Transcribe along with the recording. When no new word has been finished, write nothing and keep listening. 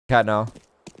cat now.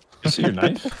 You see your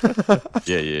knife?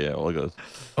 Yeah. All it goes.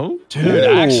 Oh, dude,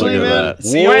 actually, man.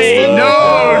 Wait,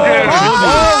 no,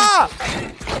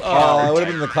 dude. Oh, it would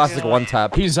have been the classic one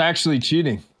tap. He's actually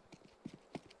cheating.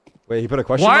 Wait, he put a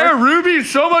question Why mark? are rubies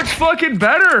so much fucking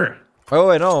better? Oh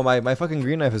wait, no, my fucking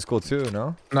green knife is cool too.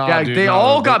 No. No, Yeah, dude, they no,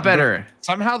 all got better.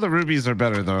 Somehow the rubies are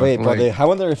better though. Wait, but like, I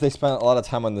wonder if they spent a lot of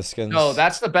time on the skins. No,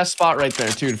 that's the best spot right there,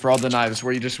 dude, for all the knives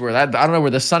where you just wear that. I don't know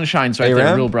where the sun shines right A-ramp?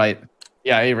 there, real bright.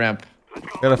 Yeah, A ramp.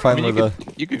 Gotta find where the.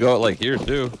 You could go like here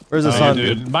too. Where's the sun?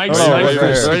 Dude, Mike's Oh, knife right here,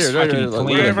 is right here, fucking right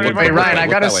clean. here. Wait, Ryan, I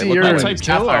gotta Look that see way, your look that way. Type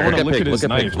kill, I sapphire. wanna Look look at at pink. his Look at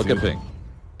knife, pink. Look at dude. pink.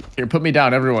 Here, put me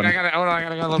down, everyone. I got a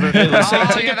little bit. Hey, let's Oh,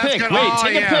 take yeah, a that's pick. good. Wait, Oh,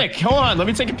 take yeah. a pick. Hold on, let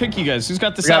me take a pick, you guys. Who's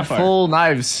got the We got sapphire? full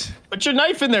knives. Put your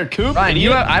knife in there, Coop. Ryan,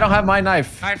 idiot. I don't have my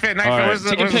knife. Knife it. All right, Where's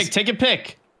the, take a where's pick. the- Take a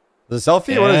pick. The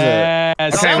selfie? What is it? Yeah, Okay,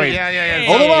 selfie. wait, yeah.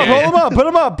 Hold him up! Yeah. Hold him up! Put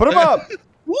him up! Put him up!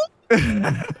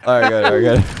 All right,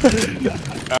 good.